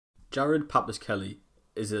Jared Pappas-Kelley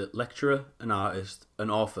is a lecturer, an artist, an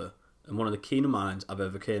author, and one of the keener minds I've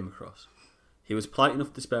ever came across. He was polite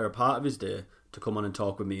enough to spare a part of his day to come on and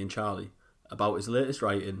talk with me and Charlie about his latest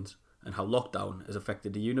writings and how lockdown has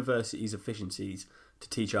affected the university's efficiencies to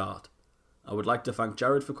teach art. I would like to thank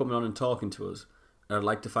Jared for coming on and talking to us, and I'd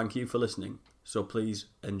like to thank you for listening, so please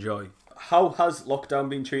enjoy. How has lockdown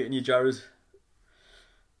been treating you, Jared?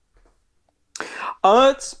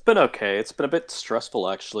 It's been okay. It's been a bit stressful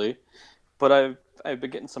actually, but I've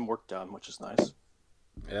been getting some work done, which is nice.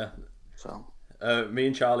 Yeah. So, Me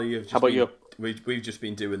and Charlie have just how about you? We've just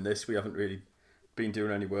been doing this. We haven't really been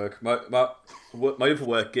doing any work. My other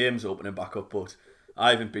work game's opening back up, but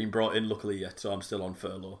I haven't been brought in luckily yet, so I'm still on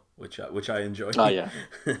furlough, which I enjoy. Oh yeah,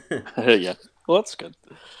 yeah. Well, that's good.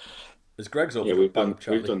 As Greg's opening Yeah, back up,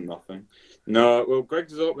 Charlie. we've done nothing. No, well,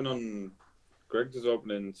 Greg's is opening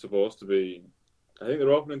supposed to be. I think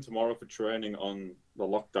they're opening tomorrow for training on the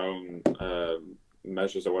lockdown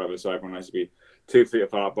measures or whatever, so everyone has to be 2 feet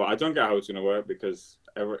apart. But I don't get how it's going to work because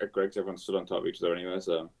at Greg's everyone stood on top of each other anyway.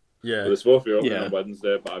 So Yeah. but they're supposed to be opening on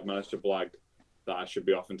Wednesday, but I've managed to blag that I should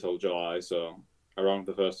be off until July. So around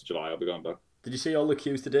the 1st of July, I'll be going back. Did you see all the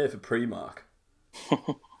queues today for pre-mark?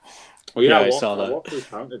 Well, yeah, I saw that. I walked through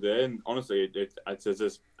town today, and honestly, it's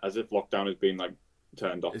as if lockdown has been like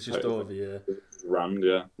turned off. It's just over, yeah. It's rammed,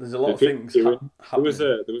 yeah. There's a lot of things happening.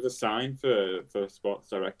 There was a sign for Sports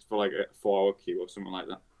Direct for like a 4-hour queue or something like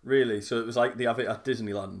that. Really? So it was like they have it at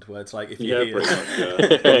Disneyland, where it's like if Yeah, you're pretty here... much, yeah.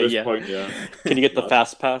 At this Yeah. point, yeah. Can you get the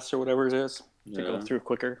fast pass or whatever it is to go Yeah. through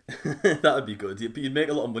quicker? That'd be good. You'd make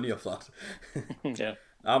a lot of money off that. Yeah,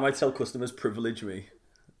 I might tell customers privilege me.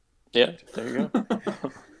 yeah. There you go.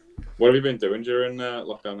 What have you been doing during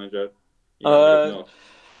lockdown, then, Jared?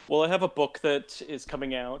 Well, I have a book that is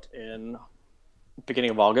coming out in beginning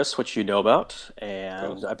of August, which you know about,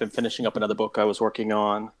 and Cool. I've been finishing up another book I was working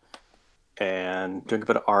on, and doing a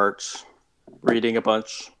bit of art, reading a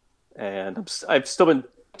bunch, and I've still been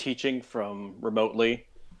teaching from remotely,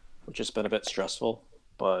 which has been a bit stressful,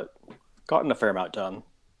 but gotten a fair amount done.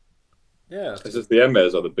 Yeah. Is this the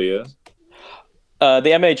MAs or the BAs?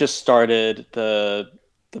 The MA just started. The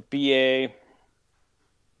BA,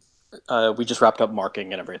 we just wrapped up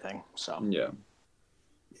marking and everything. So Yeah.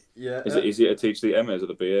 Yeah. Is it easier to teach the MAs or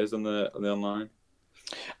the BAs on the online?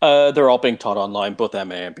 they're all being taught online, both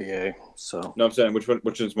MA and BA. So No, I'm saying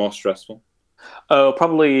which is more stressful? oh,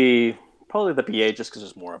 probably the BA just because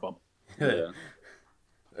there's more of them. Yeah.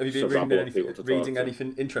 Have you So been example, reading, people to talk reading to.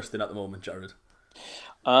 anything interesting at the moment, Jared?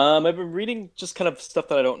 I've been reading just kind of stuff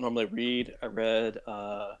that I don't normally read. I read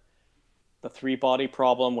The Three Body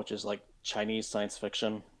Problem, which is like Chinese science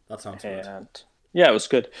fiction. That sounds good. And yeah, it was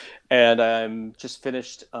good. And I'm just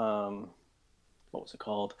finished what was it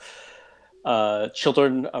called?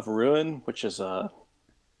 Children of Ruin, which is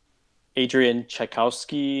Adrian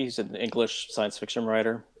Tchaikovsky. He's an English science fiction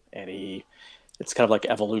writer, and it's kind of like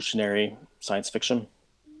evolutionary science fiction.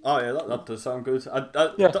 Oh yeah, that does sound good. I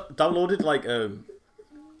Yeah. downloaded like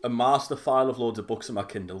a master file of loads of books on my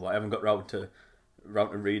Kindle, but I haven't got round to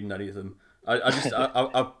reading any of them.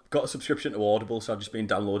 I've got a subscription to Audible, so I've just been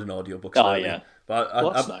downloading audiobooks. Oh, lately. yeah. But Well,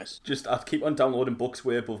 that's nice. I keep on downloading books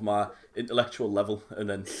way above my intellectual level, and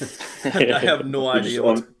then I have no You idea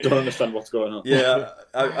just don't understand what's going on. Yeah,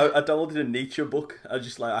 I downloaded a Nietzsche book. I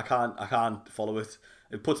just like I can't follow it.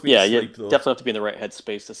 It puts me Yeah, to you sleep though. definitely have to be in the right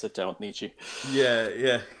headspace to sit down with Nietzsche.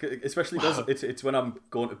 Yeah. Especially because it's when I'm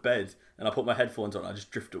going to bed and I put my headphones on, I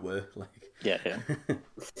just drift away. Like, Yeah.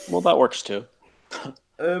 Well, that works too. You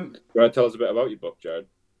want to tell us a bit about your book, Jared?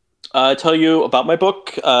 I tell you about my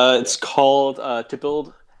book. It's called To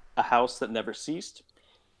Build a House That Never Ceased.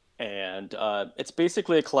 And it's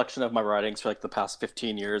basically a collection of my writings for like the past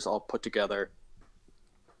 15 years all put together.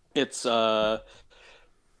 It's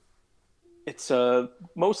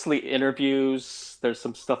mostly interviews. There's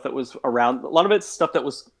some stuff that was around. A lot of it's stuff that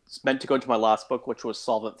was meant to go into my last book, which was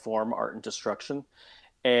Solvent Form, Art and Destruction.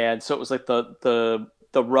 And so it was like the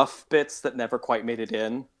rough bits that never quite made it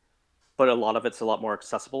in, but a lot of it's a lot more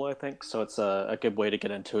accessible, I think. So it's a good way to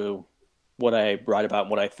get into what I write about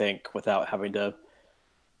and what I think without having to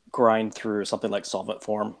grind through something like Solvent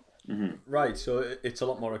Form. Mm-hmm. right, so it's a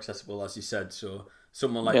lot more accessible, as you said. So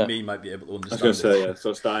someone like me might be able to I was understand going to say, it. yeah,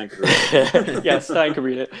 so Styan could read it. Yeah, Stein can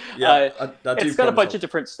read it. Yeah, I do It's got a bunch promise of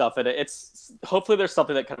different stuff in it. It's hopefully there's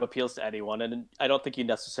something that kind of appeals to anyone, and I don't think you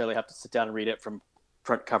necessarily have to sit down and read it from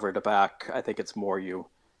front cover to back. I think it's more you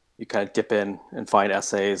kind of dip in and find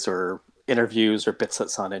essays or interviews or bits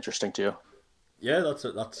that sound interesting to you. Yeah,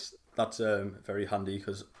 that's very handy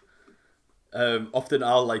because often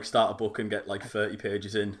I'll like start a book and get like 30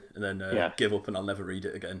 pages in and then give up and I'll never read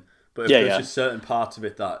it again. But if there's just certain parts of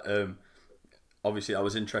it that obviously I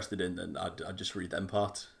was interested in, then I'd just read them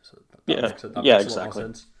parts. So that makes a lot more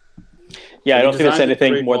sense. Yeah, I don't think there's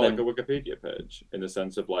anything more than like a Wikipedia page in the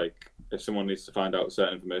sense of like if someone needs to find out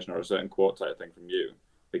certain information or a certain quote type thing from you,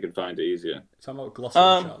 they can find it easier. It's about a glossary,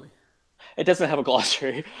 Charlie. It doesn't have a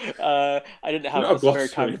glossary. I didn't have a glossary,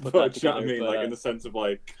 time to put that together. You know what I mean? Like in the sense of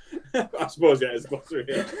like, I suppose it's glossary.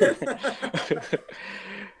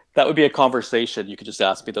 That would be a conversation. You could just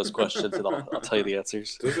ask me those questions, and I'll tell you the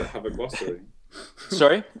answers. Does it have a glossary?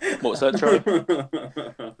 Sorry, what was that, Charlie?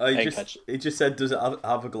 He just said, "Does it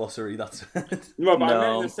have a glossary?" That's no, but I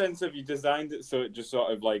meant in the sense of you designed it so it just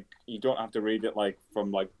sort of like you don't have to read it like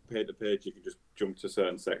from like page to page. You can just jump to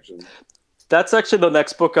certain sections. That's actually the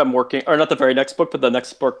next book I'm working, or not the very next book, but the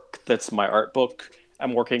next book that's my art book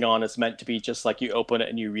I'm working on is meant to be just like you open it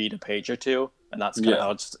and you read a page or two, and that's kind of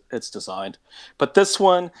how it's designed. But this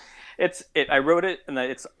one, I wrote it, and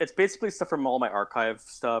it's basically stuff from all my archive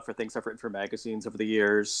stuff or things I've written for magazines over the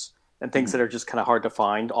years, and things that are just kind of hard to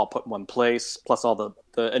find, all put in one place, plus all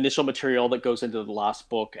the initial material that goes into the last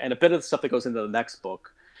book, and a bit of the stuff that goes into the next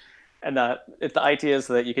book. And the idea is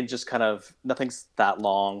that you can just kind of, nothing's that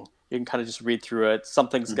long. You can kind of just read through it.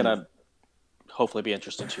 Something's going to hopefully be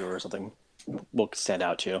interesting to you, or something will stand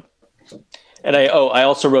out to you. And I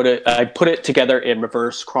also wrote it, I put it together in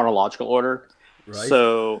reverse chronological order. Right.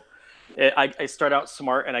 So I start out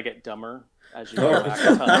smart and I get dumber as you go back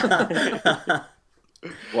in time.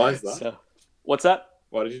 Why is that? So, what's that?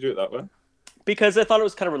 Why did you do it that way? Because I thought it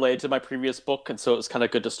was kind of related to my previous book, and so it was kind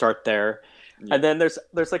of good to start there. Yeah. And then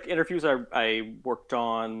there's like interviews I worked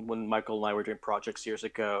on when Michael and I were doing projects years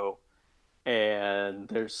ago, and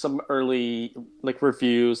there's some early like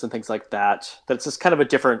reviews and things like that. That's just kind of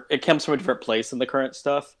it comes from a different place than the current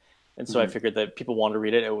stuff, and so I figured that people want to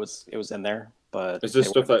read it. It was in there, but is this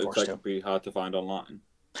stuff that would be hard to find online?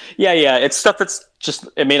 Yeah, it's stuff that's just,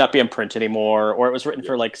 it may not be in print anymore, or it was written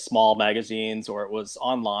for like small magazines, or it was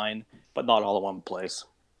online, but not all in one place.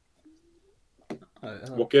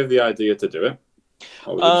 What gave the idea to do it?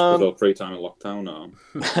 Or was it just a little free time in lockdown?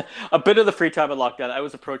 Or? A bit of the free time in lockdown. I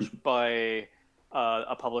was approached by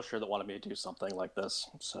a publisher that wanted me to do something like this,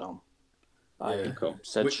 so I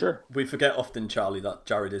said sure. We forget often, Charlie, that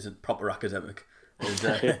Jared isn't proper academic.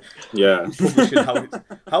 Yeah. Publishing,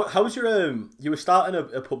 how's your you were starting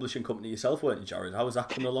a publishing company yourself, weren't you, Jared? How is that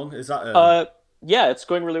coming along? Is that yeah, it's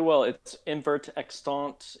going really well. It's Invert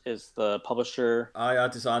Extant is the publisher. I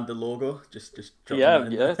designed the logo. Just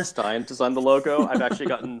Styan designed the logo. I've actually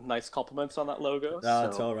gotten nice compliments on that logo.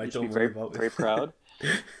 That's all right. Don't worry about it. Very proud.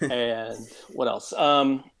 And what else?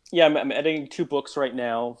 I'm editing 2 books right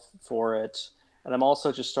now for it. And I'm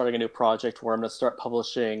also just starting a new project where I'm going to start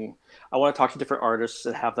publishing. I want to talk to different artists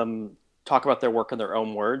and have them talk about their work in their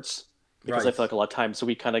own words. Because I feel like a lot of times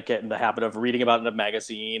we kind of get in the habit of reading about it in a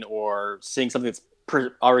magazine or seeing something that's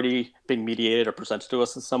already being mediated or presented to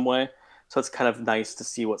us in some way. So it's kind of nice to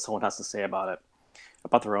see what someone has to say about it,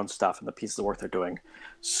 about their own stuff and the pieces of work they're doing.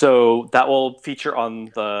 So that will feature on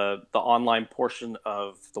the online portion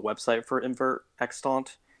of the website for Invert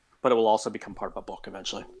Extant, but it will also become part of a book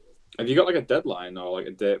eventually. Have you got like a deadline or like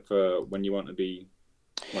a date for when you want to be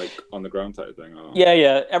like on the ground type of thing? Or...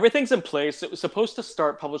 Yeah. Everything's in place. It was supposed to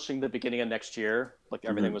start publishing the beginning of next year. Like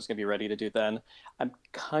everything was going to be ready to do then. I'm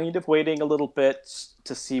kind of waiting a little bit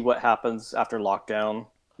to see what happens after lockdown.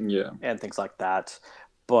 Yeah. And things like that.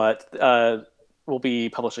 But we'll be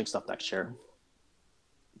publishing stuff next year.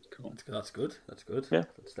 Cool. That's good. Yeah.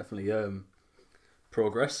 That's definitely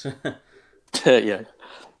progress. Yeah.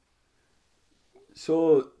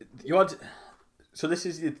 So this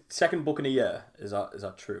is the second book in a year. Is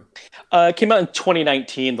that true? It came out in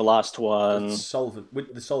 2019, the last one. The solvent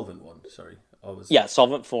one. Sorry,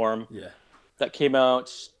 Solvent Form. Yeah, that came out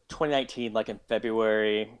 2019, like in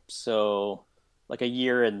February. So, like a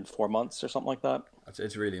year and 4 months or something like that.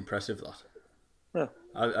 It's really impressive. That. Yeah.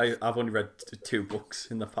 I've only read 2 books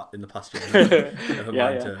in the past year. Never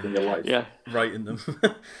mind writing them.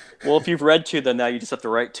 Well, if you've read 2, then now you just have to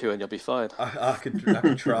write 2, and you'll be fine. I could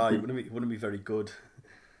try. Wouldn't be very good.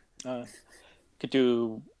 Could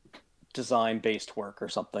do design-based work or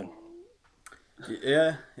something.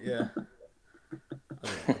 Yeah.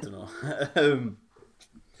 I don't know.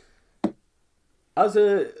 As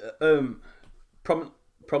a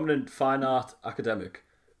prominent fine art academic,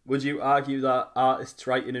 would you argue that artists'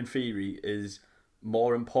 writing in theory is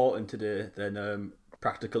more important today than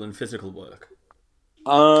practical and physical work?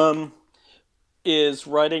 Is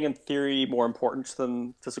writing in theory more important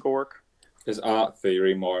than physical work? Is art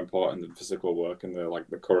theory more important than physical work in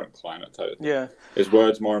the current climate type of thing? Yeah. Is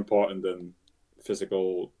words more important than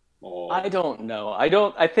physical Or I don't know.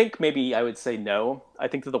 I think maybe I would say no. I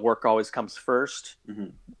think that the work always comes first.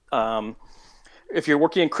 Um, if you're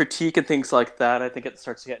working in critique and things like that, I think it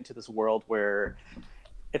starts to get into this world where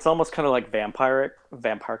it's almost kind of like vampiric.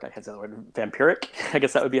 I can't say the word vampiric. I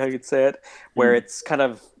guess that would be how you'd say it. Where it's kind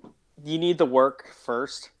of you need the work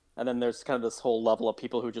first, and then there's kind of this whole level of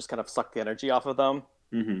people who just kind of suck the energy off of them.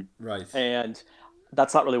 Right. And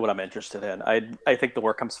that's not really what I'm interested in. I think the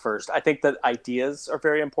work comes first. I think that ideas are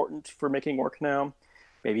very important for making work now.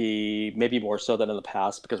 Maybe more so than in the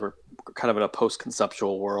past because we're kind of in a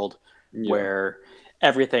post-conceptual world where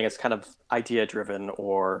everything is kind of idea driven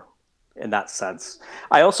or in that sense.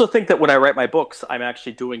 I also think that when I write my books, I'm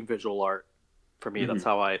actually doing visual art. For me, that's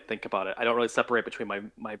how I think about it. I don't really separate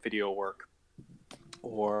between my video work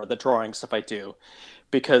or the drawing stuff I do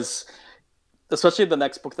because especially the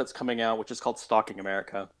next book that's coming out, which is called Stalking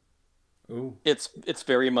America. Ooh. It's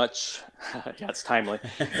very much yeah, it's timely.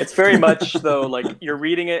 It's very much though like you're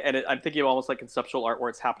reading it and I'm thinking of almost like conceptual art where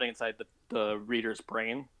it's happening inside the reader's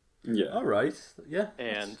brain. Yeah. All right. Yeah.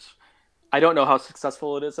 And I don't know how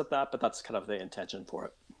successful it is at that, but that's kind of the intention for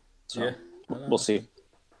it. So Yeah. we'll see.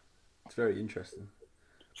 It's very interesting.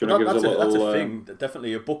 Do you want to give us a That's little? a thing.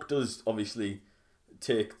 Definitely, a book does obviously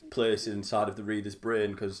take place inside of the reader's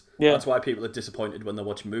brain because that's why people are disappointed when they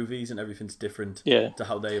watch movies and everything's different to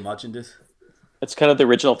how they imagined it. It's kind of the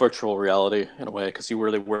original virtual reality in a way because you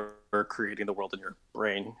really were creating the world in your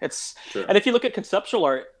brain. And if you look at conceptual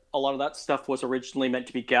art, a lot of that stuff was originally meant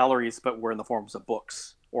to be galleries, but were in the forms of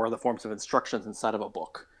books or the forms of instructions inside of a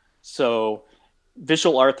book. So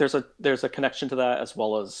visual art, there's a connection to that as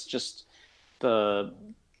well as just the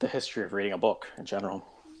history of reading a book in general.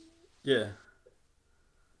 Yeah.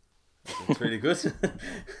 It's really good.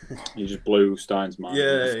 You just blew Styan's mind.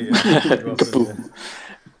 Yeah. Do you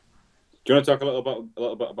want to talk a little bit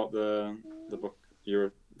about the book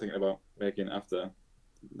you're thinking about making after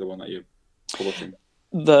the one that you're publishing?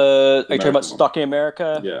 Are you talking about Stalking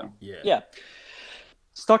America? Yeah.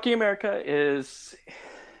 Stalking America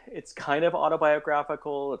it's kind of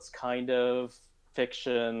autobiographical. It's kind of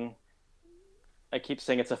fiction. I keep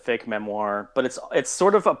saying it's a fake memoir, but it's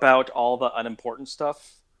sort of about all the unimportant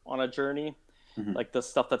stuff on a journey, like the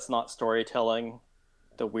stuff that's not storytelling,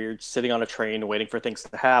 the weird sitting on a train waiting for things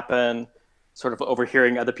to happen, sort of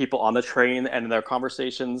overhearing other people on the train and their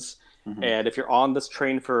conversations. And if you're on this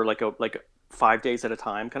train for like 5 days at a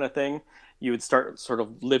time kind of thing, you would start sort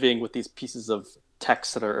of living with these pieces of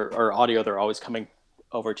text that are or audio that are always coming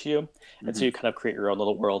over to you, and so you kind of create your own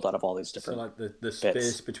little world out of all these different. So like the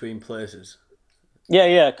space between places.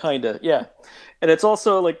 Yeah, kind of, yeah. And it's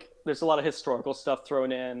also like there's a lot of historical stuff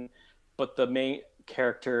thrown in, but the main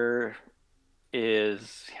character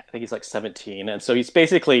is, I think he's like 17, and so he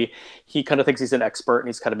kind of thinks he's an expert, and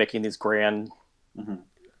he's kind of making these grand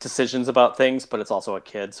decisions about things, but it's also a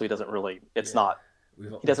kid, so he doesn't really. He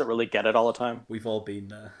doesn't really get it all the time. We've all been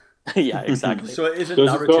there. Yeah, exactly. So it is a So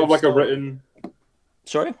narrative it's sort of like story. a written.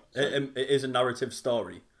 Sorry? It is a narrative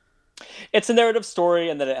story. It's a narrative story,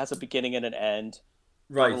 and then it has a beginning and an end.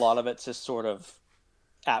 Right. A lot of it's just sort of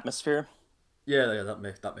atmosphere. Yeah,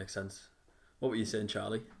 that makes sense. What were you saying,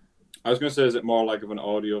 Charlie? I was going to say, is it more like of an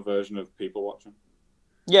audio version of people watching?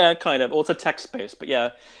 Yeah, kind of. Well, it's a text-based, but yeah,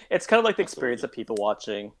 it's kind of like the experience of people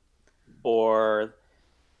watching, or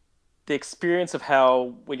the experience of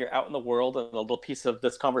how when you're out in the world and a little piece of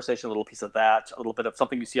this conversation, a little piece of that, a little bit of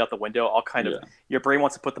something you see out the window, all kind of your brain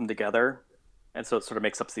wants to put them together. And so it sort of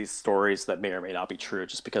makes up these stories that may or may not be true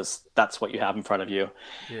just because that's what you have in front of you.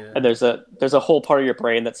 Yeah. And there's a whole part of your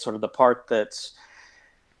brain that's sort of the part that's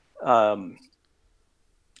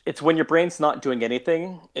it's when your brain's not doing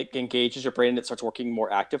anything, it engages your brain and it starts working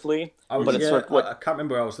more actively. I can't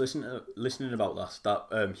remember where I was listening about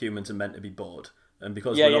that humans are meant to be bored. And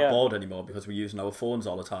because we're not bored anymore because we're using our phones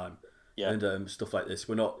all the time and stuff like this,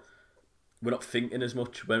 we're not thinking as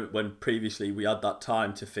much when previously we had that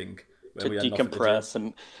time to think. To decompress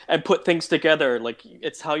and put things together. Like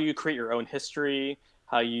it's how you create your own history,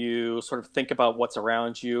 how you sort of think about what's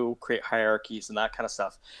around you, create hierarchies and that kind of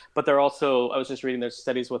stuff. But I was just reading there's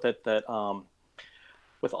studies with it that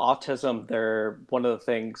with autism, one of the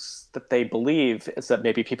things that they believe is that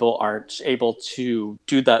maybe people aren't able to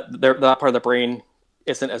do that. That part of the brain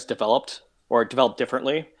isn't as developed or developed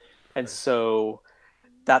differently. And so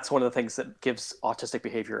that's one of the things that gives autistic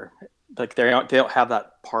behavior. Like they don't have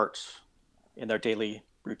that part in their daily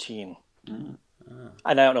routine. And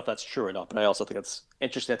I don't know if that's true or not, but I also think it's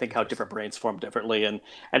interesting. I think how different brains form differently and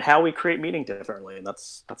how we create meaning differently. And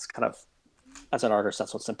that's kind of, as an artist,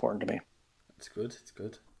 that's what's important to me. It's good.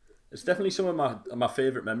 It's definitely some of my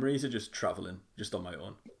favorite memories are just traveling, just on my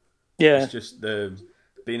own. Yeah. It's just the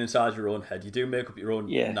being inside your own head. You do make up your own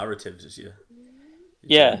Yeah. narratives as you.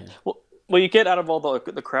 Yeah. Well, you get out of all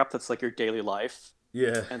the crap that's like your daily life.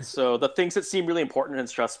 Yeah. And so the things that seem really important and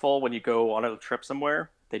stressful when you go on a trip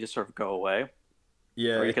somewhere, they just sort of go away.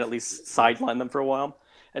 Yeah. Or you can at least sideline them for a while.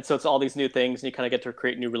 And so it's all these new things, and you kind of get to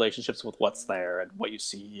create new relationships with what's there and what you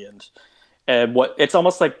see, and what it's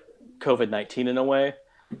almost like COVID-19 in a way.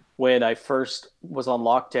 When I first was on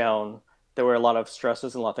lockdown, there were a lot of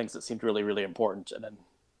stresses and a lot of things that seemed really, really important. And then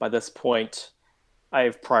by this point,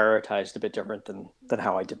 I've prioritized a bit different than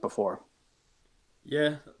how I did before.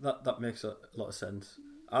 Yeah, that makes a lot of sense.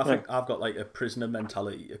 I think I've got like a prisoner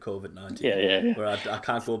mentality to COVID-19. Yeah. Where I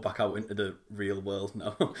can't go back out into the real world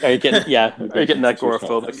now. Are you getting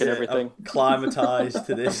agoraphobic and everything? I'm climatized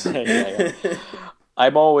to this. Yeah.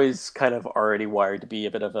 I'm always kind of already wired to be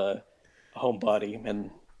a bit of a homebody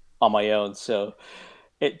and on my own, so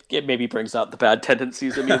it maybe brings out the bad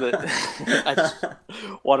tendencies in me that I just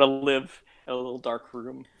want to live in a little dark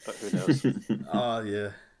room, but who knows? Oh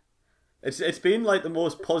yeah. It's been like the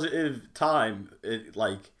most positive time,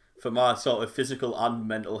 like for my sort of physical and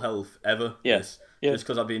mental health ever. Yes, Just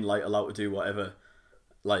because I've been like allowed to do whatever,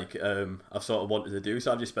 like I've sort of wanted to do.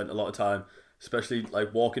 So I've just spent a lot of time, especially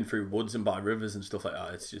like walking through woods and by rivers and stuff like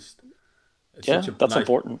that. It's such a that's nice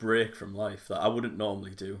important break from life that I wouldn't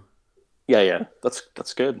normally do. Yeah,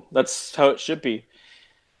 that's good. That's how it should be.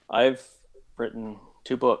 I've written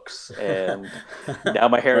 2 books, and now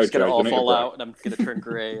my hair is going to all fall out, and I'm going to turn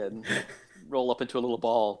gray and roll up into a little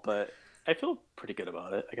ball. But I feel pretty good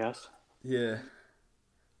about it, I guess. Yeah,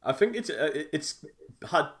 I think it's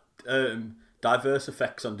had diverse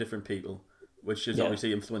effects on different people, which is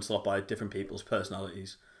obviously influenced a lot by different people's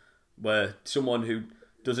personalities. Where someone who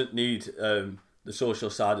doesn't need the social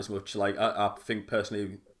side as much, like I think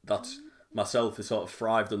personally, that's myself has sort of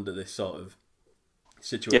thrived under this sort of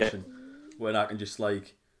situation. Yeah. When I can just learn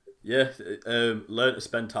to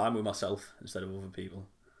spend time with myself instead of other people.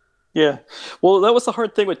 Yeah, well, that was the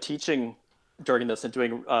hard thing with teaching during this and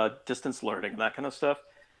doing distance learning and that kind of stuff.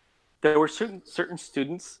 There were certain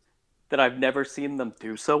students that I've never seen them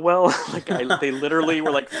do so well. They literally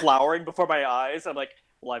were like flowering before my eyes. I'm like,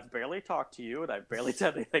 well, I've barely talked to you and I've barely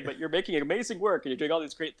said anything, but you're making amazing work and you're doing all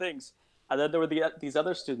these great things. And then there were these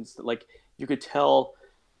other students that like you could tell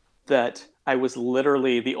that I was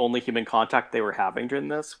literally the only human contact they were having during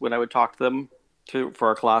this when I would talk to them for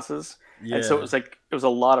our classes. Yeah. And so it was a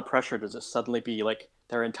lot of pressure to just suddenly be like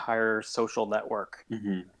their entire social network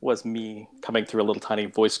was me coming through a little tiny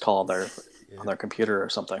voice call on their computer or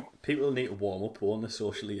something. People need to warm up on this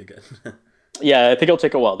socially again. Yeah, I think it'll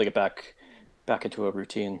take a while to get back into a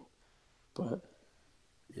routine. But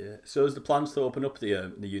yeah, so is the plans to open up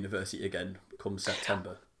the university again come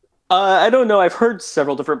September? I don't know. I've heard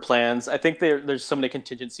several different plans. I think there's so many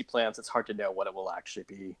contingency plans. It's hard to know what it will actually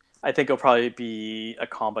be. I think it'll probably be a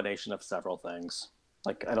combination of several things.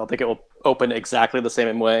 Like, I don't think it will open exactly the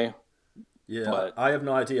same way. Yeah, but I have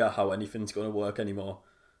no idea how anything's going to work anymore.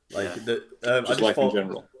 Like I just life in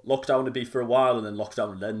general. Lockdown would be for a while, and then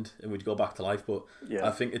lockdown would end, and we'd go back to life. But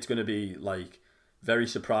I think it's going to be like very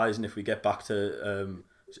surprising if we get back to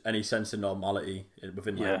any sense of normality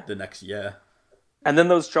within the next year. And then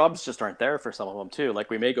those jobs just aren't there for some of them too.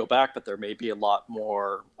 Like we may go back, but there may be a lot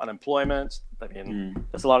more unemployment. I mean,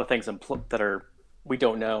 there's a lot of things that we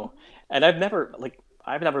don't know. And I've never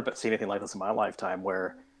seen anything like this in my lifetime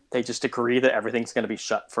where they just agree that everything's going to be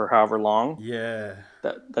shut for however long. Yeah,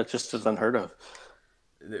 that just is unheard of.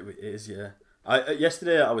 It is, yeah.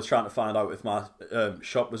 Yesterday I was trying to find out if my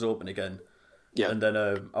shop was open again. Yeah, and then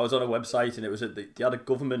I was on a website and it was they had a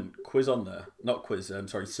government quiz on there, not quiz.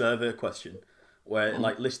 Survey question. Where it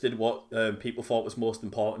like listed what people thought was most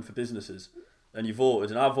important for businesses, and you voted,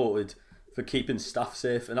 and I voted for keeping staff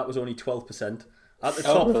safe, and that was only 12%. At the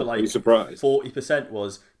top for like 40%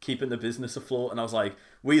 was keeping the business afloat, and I was like,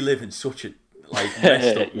 we live in such a like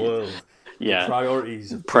messed up world. Yeah,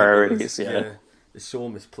 the priorities, yeah. It's so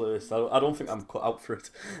misplaced. I don't think I'm cut out for it.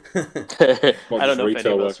 I don't know if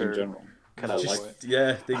any of us are in general. Kind of just,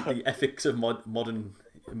 the ethics of modern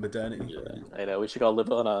modernity. Yeah. I know we should all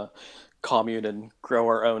live on a commune and grow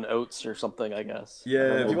our own oats or something, I guess.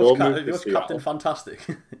 Yeah, have you watched Captain Fantastic?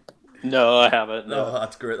 No, I haven't. No. Oh,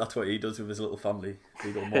 that's great. That's what he does with his little family.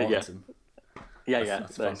 Viggo Mortensen.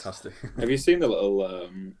 That's fantastic. Have you seen the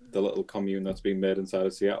little commune that's being made inside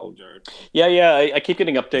of Seattle, Jared? Yeah. I keep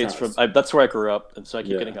getting updates from. That's where I grew up, and so I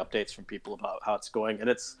keep getting updates from people about how it's going,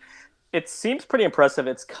 and it seems pretty impressive.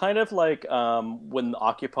 It's kind of like when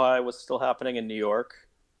Occupy was still happening in New York.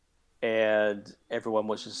 And everyone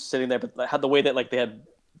was just sitting there, but had the way that like they had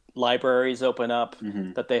libraries open up,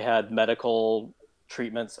 that they had medical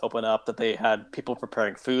treatments open up, that they had people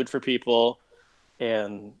preparing food for people.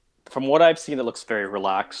 And from what I've seen, it looks very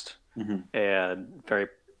relaxed and very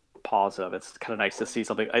positive. It's kind of nice to see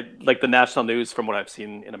something. Like the national news, from what I've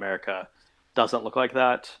seen in America, doesn't look like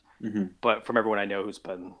that. But from everyone I know who's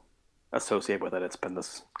been associated with it, it's been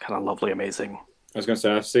this kind of lovely, amazing. I was going to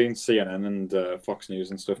say, I've seen CNN and Fox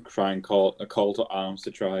News and stuff try and call a call to arms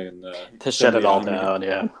to try and to shut it all down.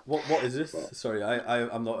 Yeah. What is this? Sorry,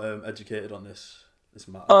 I'm not educated on this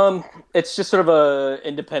matter. It's just sort of a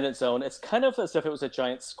independent zone. It's kind of as if it was a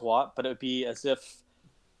giant squat, but it would be as if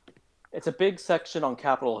it's a big section on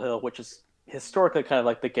Capitol Hill, which is historically kind of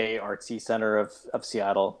like the gay artsy center of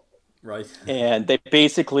Seattle. Right. And they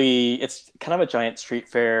basically, it's kind of a giant street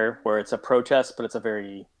fair where it's a protest, but it's a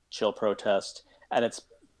very chill protest. And it's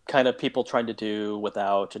kind of people trying to do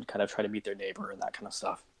without and kind of try to meet their neighbor and that kind of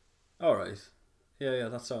stuff. All right. Yeah,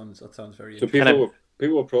 that sounds very so people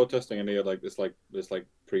were protesting in here this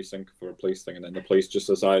precinct for a police thing, and then the police just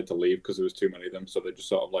decided to leave because there was too many of them, so they just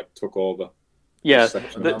sort of like took over. Yeah,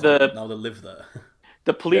 now they live there.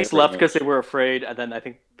 The police left because they were afraid, and then I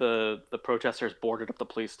think the protesters boarded up the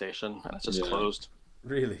police station, and it's just closed.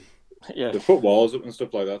 Really? Yeah. They put walls up and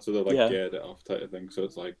stuff like that, so they're geared it off type of thing. So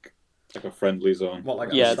it's like a friendly zone. What, like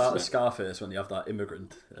at the start of Scarface when you have that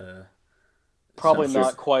immigrant? Probably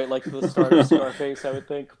not quite like the start of Scarface, I would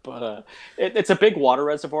think, but it's a big water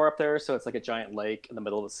reservoir up there, so it's like a giant lake in the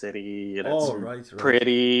middle of the city, and it's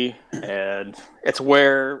pretty, and it's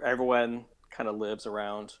where everyone kind of lives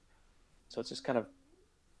around. So it's just kind of,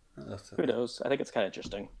 who knows? I think it's kind of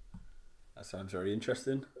interesting. That sounds very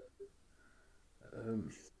interesting.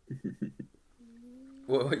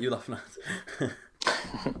 What are you laughing at?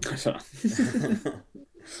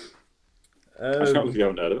 I can't believe you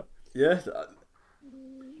haven't heard of it. Yeah.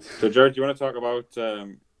 So, Jared, do you want to talk about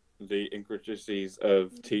the intricacies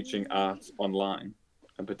of teaching art online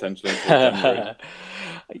and potentially?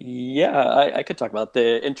 Yeah, I could talk about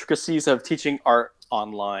the intricacies of teaching art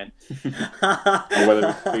online. And whether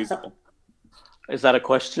it's feasible. Is that a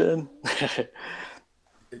question?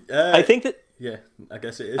 I think that. Yeah, I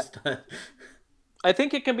guess it is. I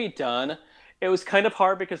think it can be done. It was kind of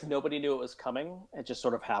hard because nobody knew it was coming. It just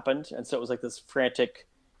sort of happened. And so it was like this frantic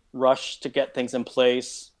rush to get things in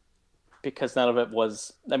place because none of it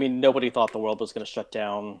was, I mean, nobody thought the world was going to shut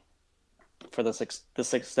down for this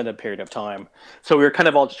extended period of time. So we were kind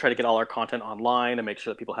of all just trying to get all our content online and make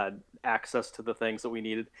sure that people had access to the things that we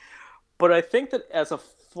needed. But I think that as a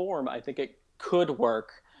form, I think it could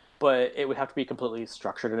work, but it would have to be completely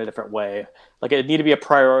structured in a different way. Like it'd need to be a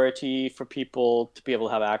priority for people to be able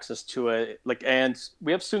to have access to it. Like, and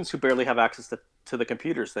we have students who barely have access to the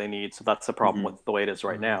computers they need. So that's the problem with the way it is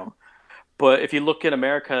right now. But if you look in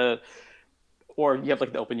America, or you have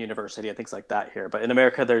like the Open University and things like that here. But in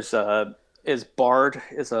America, there's Bard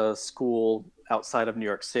is a school outside of New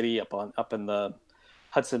York City up in the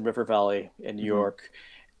Hudson River Valley in New York.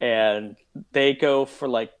 And they go for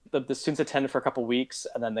like the students attend for a couple of weeks,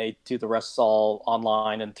 and then they do the rest all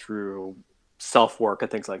online and through self-work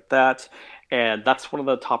and things like that. And that's one of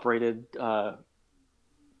the top-rated fine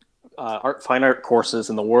art courses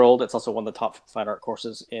in the world. It's also one of the top fine art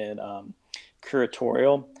courses in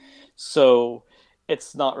curatorial. So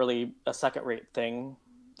it's not really a second-rate thing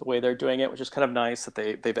the way they're doing it, which is kind of nice that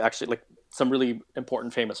they've actually, like, some really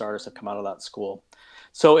important famous artists have come out of that school.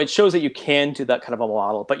 So it shows that you can do that kind of a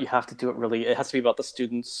model, but you have to do it really, it has to be about the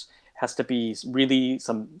students. It has to be really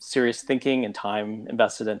some serious thinking and time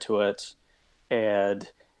invested into it. And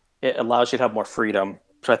it allows you to have more freedom.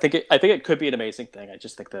 So I think it could be an amazing thing. I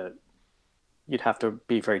just think that you'd have to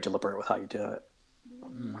be very deliberate with how you do it.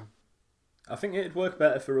 I think it'd work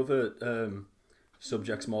better for other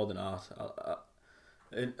subjects more than art.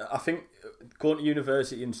 I think going to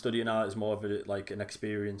university and studying art is more of an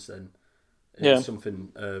experience than something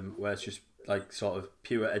where it's just like sort of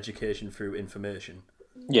pure education through information.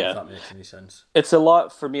 Yeah, if that makes any sense. It's a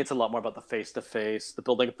lot more about the face-to-face, the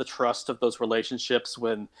building up the trust of those relationships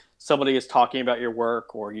when somebody is talking about your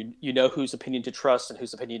work, or you know whose opinion to trust and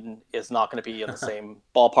whose opinion is not going to be in the same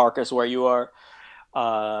ballpark as where you are.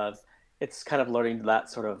 It's kind of learning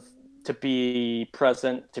that sort of to be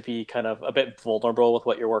present, to be kind of a bit vulnerable with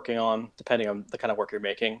what you're working on, depending on the kind of work you're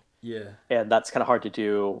making. Yeah, and that's kind of hard to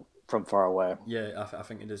do from far away. Yeah, I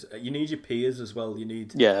think it is. You need your peers as well. You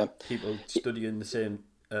need people studying the same.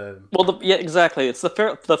 Exactly. It's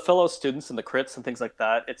the fellow students and the crits and things like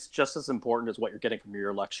that. It's just as important as what you're getting from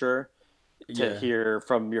your lecturer to hear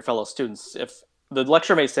from your fellow students. If the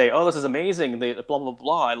lecturer may say, "Oh, this is amazing," they blah blah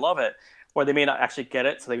blah, I love it, or they may not actually get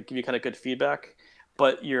it, so they give you kind of good feedback.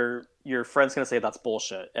 but your friend's going to say that's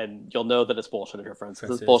bullshit, and you'll know that it's bullshit if your friend says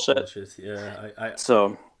it's Bullshit. bullshit. Yeah,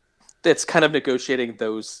 So it's kind of negotiating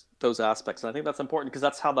those aspects, and I think that's important because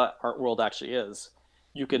that's how the art world actually is.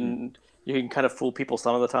 You can kind of fool people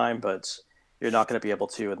some of the time, but you're not going to be able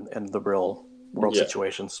to in the real world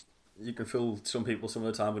situations. you can fool some people some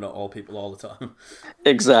of the time, but not all people all the time.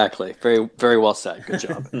 Exactly. Very, very well said. Good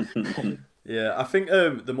job. Yeah, I think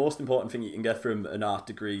the most important thing you can get from an art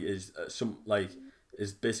degree is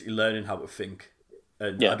is basically learning how to think,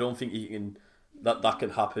 and I don't think you can that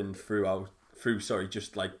can happen through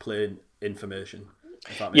just like plain information.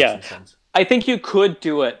 If that makes any sense. I think you could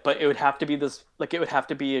do it, but it would have to be it would have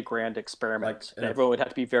to be a grand experiment, and everyone would have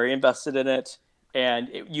to be very invested in it. And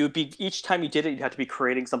you'd be each time you did it, you'd have to be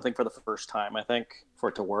creating something for the first time. I think for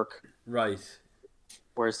it to work. Right.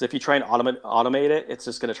 Whereas if you try and automate it, it's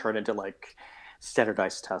just going to turn into like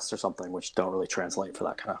standardized tests or something, which don't really translate for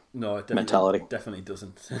that kind of mentality. Definitely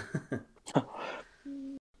doesn't.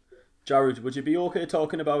 Jared, would you be okay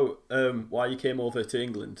talking about why you came over to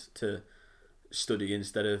England to study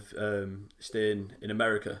instead of staying in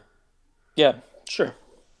America? Yeah, sure.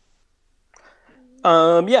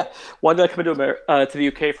 Why did I come to the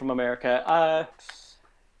UK from America?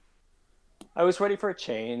 I was ready for a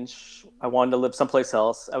change. I wanted to live someplace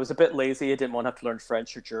else. I was a bit lazy. I didn't want to have to learn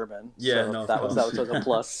French or German. Yeah, so no, that was a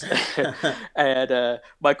plus. And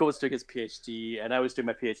Michael was doing his PhD, and I was doing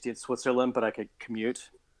my PhD in Switzerland, but I could commute.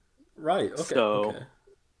 Right. Okay.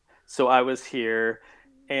 So I was here,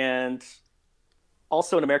 and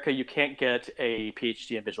also in America, you can't get a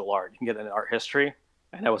PhD in visual art. You can get an art history,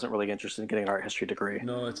 and I wasn't really interested in getting an art history degree.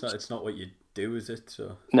 No, it's not. It's not what you do, is it?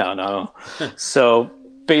 So no. So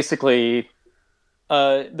basically,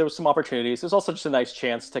 there was some opportunities. It was also just a nice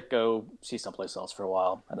chance to go see someplace else for a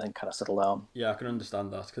while and then kind of settle down. Yeah, I can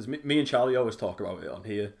understand that because me and Charlie always talk about it on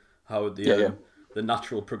here. How the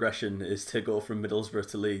natural progression is to go from Middlesbrough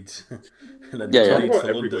to Leeds, and then Leeds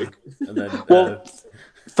to London, and then.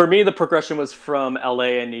 For me, the progression was from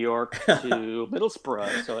LA and New York to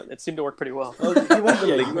Middlesbrough, so it seemed to work pretty well. Oh, you went to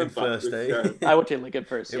Lincoln first, eh? I went to Lincoln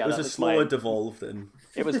first. It was a slower devolve then.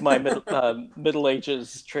 It was my Middle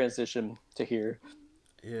Ages transition to here.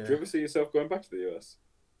 Yeah. Do you ever see yourself going back to the US?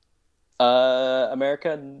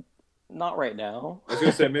 America, not right now. I was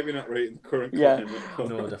going to say maybe not right in the current climate.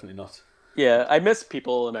 No, definitely not. Yeah, I miss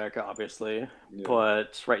people in America, obviously,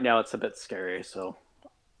 but right now it's a bit scary, so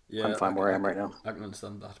I'm fine where I am right now. I can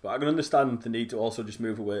understand that, but I can understand the need to also just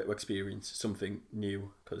move away to experience something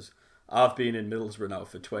new, because I've been in Middlesbrough now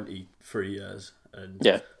for 23 years, and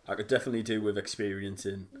I could definitely do with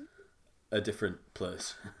experiencing a different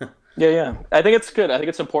place. Yeah. I think it's good. I think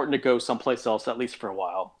it's important to go someplace else, at least for a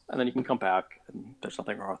while, and then you can come back, and there's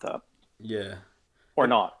nothing wrong with that. Yeah. Or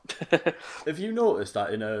not. Have you noticed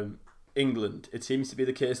that in England, it seems to be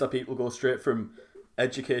the case that people go straight from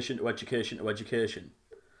education to education to education?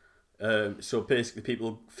 So basically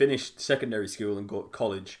people finish secondary school and go to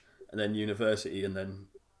college, and then university, and then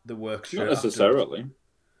the work straight Not necessarily.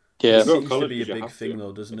 After. Yeah. It seems to be a big thing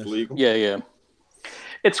though, doesn't it? Legal. Yeah.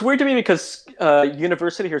 It's weird to me because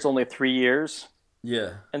university here is only 3 years.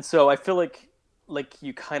 Yeah. And so I feel like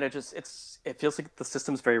you kind of just it feels like the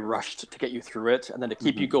system's very rushed to get you through it and then to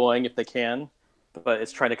keep you going if they can, but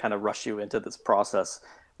it's trying to kind of rush you into this process.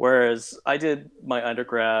 Whereas I did my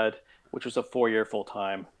undergrad, which was a 4-year full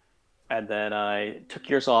time, and then I took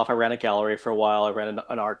years off. I ran a gallery for a while. I ran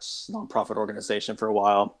an arts nonprofit organization for a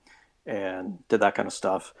while, and did that kind of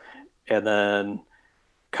stuff, and then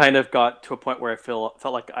kind of got to a point where I felt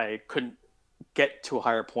like I couldn't get to a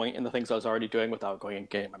higher point in the things I was already doing without going and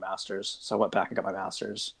getting my master's. So I went back and got my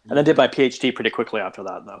master's, and then did my PhD pretty quickly after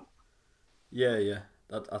that, though. Yeah,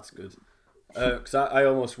 that's good. Because I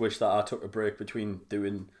almost wish that I took a break between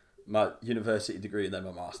doing my university degree and then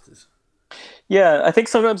my master's. Yeah, I think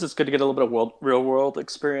sometimes it's good to get a little bit of real world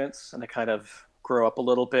experience and to kind of grow up a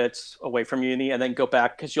little bit away from uni and then go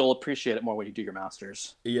back because you'll appreciate it more when you do your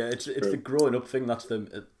master's. Yeah, it's the growing up thing that's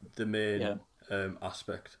the main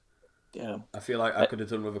aspect. Yeah, I feel like I could have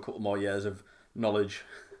done with a couple more years of knowledge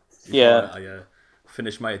before I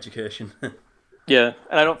finished my education. Yeah,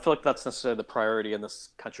 and I don't feel like that's necessarily the priority in this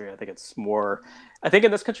country. I think it's more. I think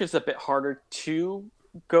in this country it's a bit harder to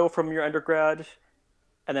go from your undergrad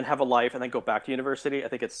and then have a life and then go back to university. I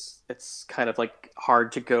think it's kind of like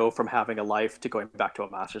hard to go from having a life to going back to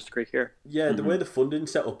a master's degree here. Yeah, the way the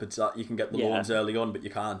funding's set up, it's that you can get the loans early on, but you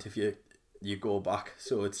can't if you go back.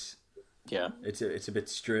 So it's a bit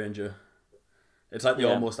stranger. It's like they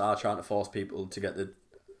almost are trying to force people to get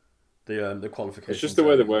the qualifications. It's just the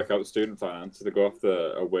way they work out the student finance. They go off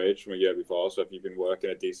a wage from a year before. So if you've been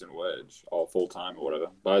working a decent wage or full time or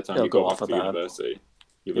whatever, by the time you go off to university,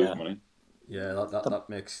 you lose money. Yeah, that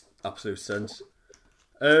makes absolute sense.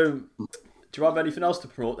 Do you have anything else to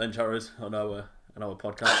promote then, Jared, on our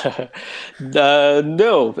podcast?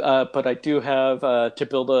 No, but I do have To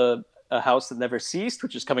Build a House That Never Ceased,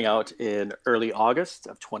 which is coming out in early August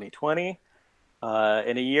of 2020.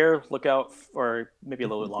 In a year, look out for, maybe a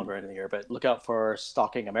little bit longer in a year, but look out for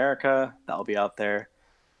Stalking America. That'll be out there.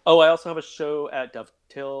 Oh, I also have a show at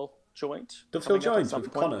Dovetail Joint. Dovetail Joint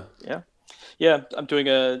with Connor. Yeah. I'm doing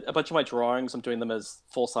a bunch of my drawings. I'm doing them as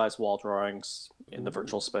full-size wall drawings in the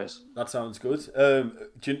virtual space. That sounds good.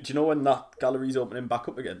 Do you know when that gallery's opening back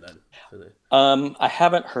up again then? I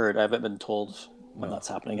haven't heard. I haven't been told when that's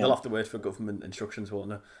happening. They'll have to wait for government instructions, won't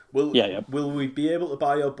they? Yeah. Will we be able to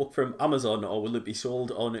buy your book from Amazon, or will it be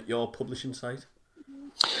sold on your publishing site?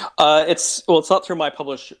 It's not through my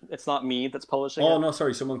publish. It's not me that's publishing. Oh no,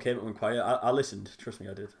 sorry, someone came to inquire. I listened. Trust me,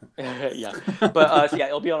 I did. Yeah, but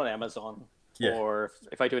it'll be on Amazon. Yeah. Or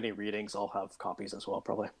if I do any readings, I'll have copies as well,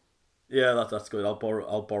 probably. Yeah, that's good. I'll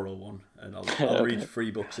borrow one, and I'll read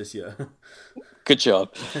 3 books this year. Good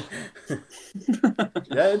job.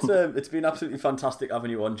 Yeah, it's been absolutely fantastic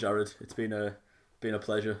having you on, Jared. It's been a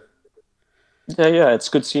pleasure. Yeah, it's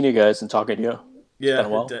good seeing you guys and talking to you. Yeah,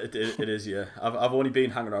 it is. Yeah, I've only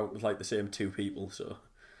been hanging out with like the same 2 people, so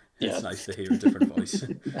it's nice to hear a different voice.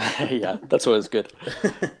 Yeah, that's always good.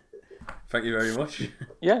 Thank you very much.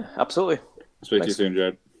 Yeah, absolutely. Speak to you soon,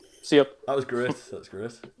 Jared. See you. That was great.